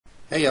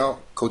Hey y'all,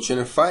 Coach in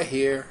a Fight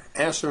here,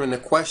 answering the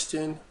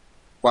question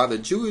why the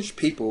Jewish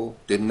people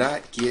did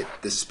not get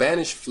the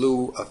Spanish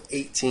flu of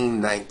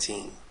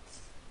 1819.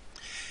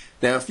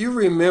 Now, if you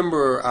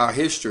remember our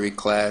history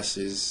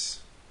classes,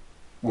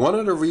 one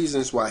of the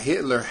reasons why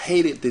Hitler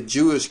hated the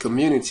Jewish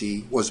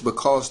community was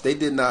because they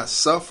did not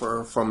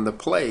suffer from the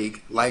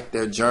plague like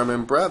their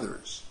German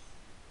brothers.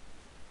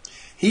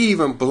 He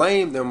even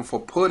blamed them for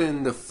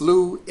putting the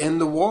flu in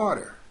the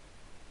water.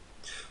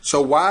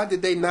 So why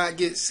did they not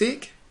get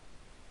sick?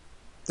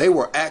 They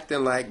were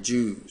acting like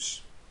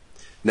Jews.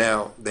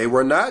 Now, they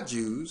were not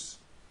Jews,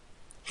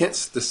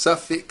 hence the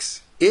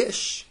suffix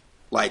ish,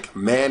 like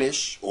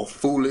mannish or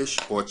foolish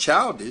or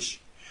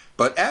childish,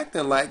 but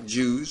acting like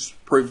Jews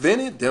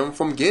prevented them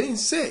from getting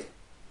sick.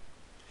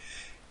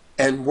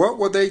 And what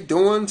were they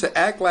doing to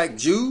act like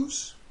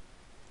Jews?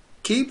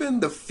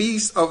 Keeping the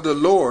feast of the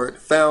Lord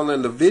found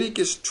in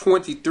Leviticus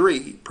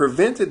 23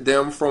 prevented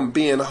them from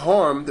being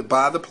harmed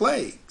by the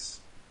plagues.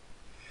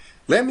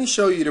 Let me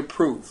show you the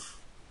proof.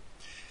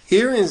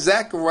 Here in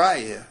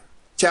Zechariah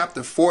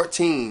chapter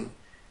 14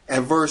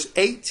 and verse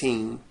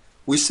 18,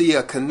 we see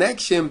a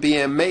connection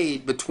being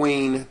made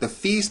between the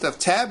Feast of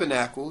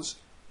Tabernacles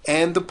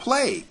and the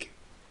plague.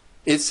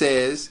 It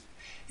says,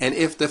 "And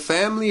if the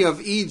family of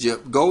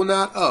Egypt go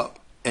not up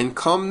and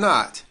come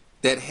not,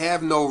 that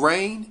have no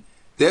rain,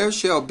 there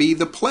shall be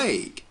the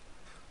plague,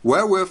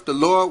 wherewith the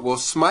Lord will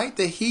smite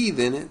the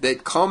heathen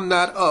that come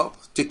not up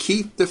to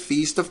keep the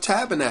Feast of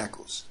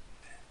Tabernacles."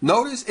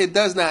 Notice it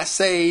does not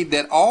say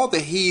that all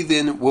the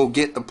heathen will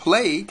get the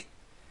plague.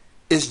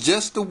 It's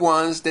just the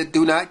ones that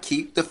do not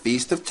keep the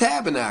Feast of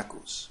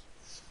Tabernacles.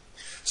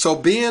 So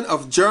being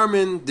of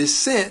German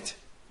descent,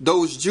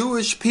 those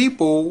Jewish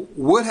people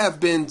would have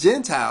been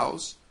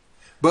Gentiles,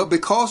 but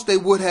because they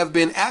would have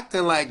been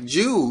acting like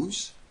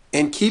Jews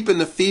and keeping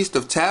the Feast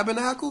of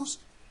Tabernacles,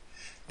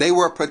 they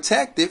were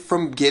protected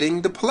from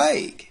getting the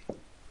plague.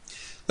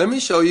 Let me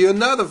show you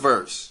another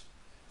verse.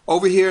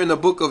 Over here in the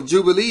book of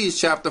Jubilees,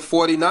 chapter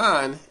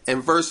 49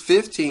 and verse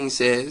 15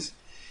 says,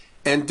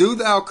 "And do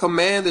thou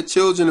command the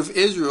children of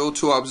Israel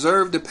to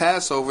observe the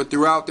Passover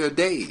throughout their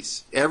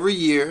days, every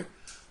year,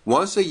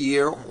 once a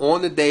year,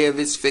 on the day of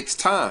its fixed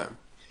time.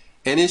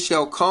 And it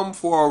shall come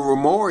for a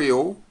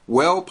memorial,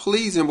 well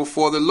pleasing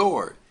before the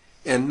Lord.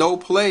 And no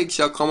plague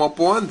shall come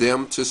upon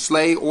them to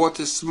slay or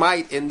to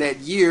smite in that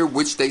year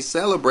which they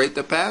celebrate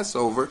the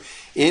Passover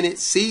in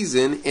its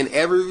season, in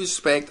every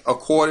respect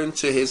according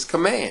to his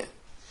command."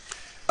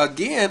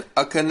 Again,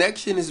 a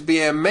connection is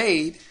being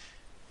made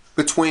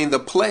between the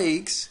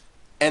plagues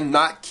and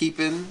not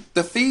keeping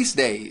the feast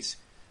days.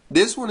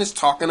 This one is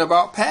talking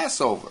about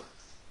Passover.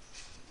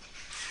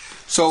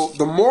 So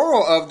the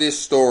moral of this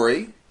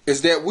story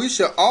is that we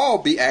should all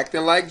be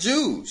acting like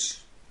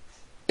Jews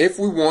if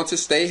we want to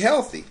stay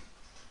healthy.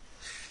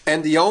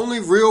 And the only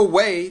real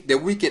way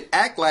that we can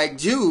act like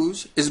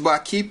Jews is by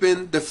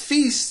keeping the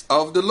feasts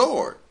of the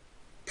Lord.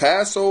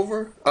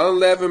 Passover,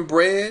 unleavened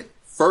bread,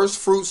 first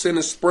fruits in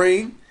the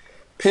spring,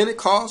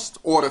 Pentecost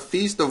or the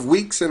Feast of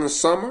Weeks in the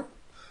summer,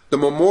 the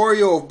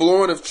memorial of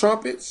blowing of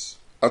trumpets,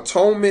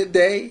 Atonement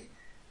Day,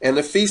 and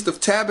the Feast of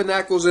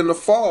Tabernacles in the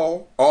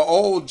fall are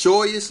all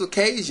joyous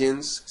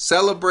occasions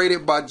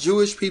celebrated by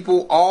Jewish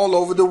people all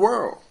over the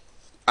world.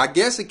 I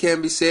guess it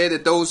can be said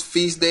that those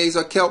feast days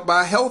are kept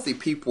by healthy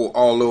people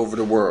all over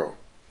the world.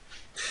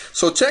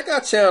 So check our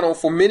channel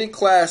for many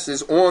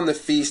classes on the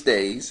feast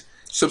days.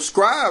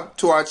 Subscribe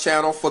to our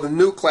channel for the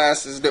new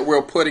classes that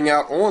we're putting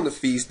out on the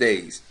feast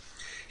days.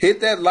 Hit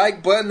that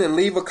like button and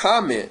leave a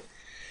comment.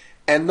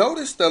 And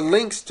notice the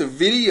links to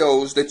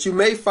videos that you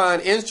may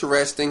find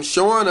interesting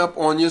showing up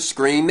on your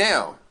screen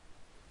now.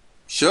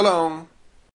 Shalom.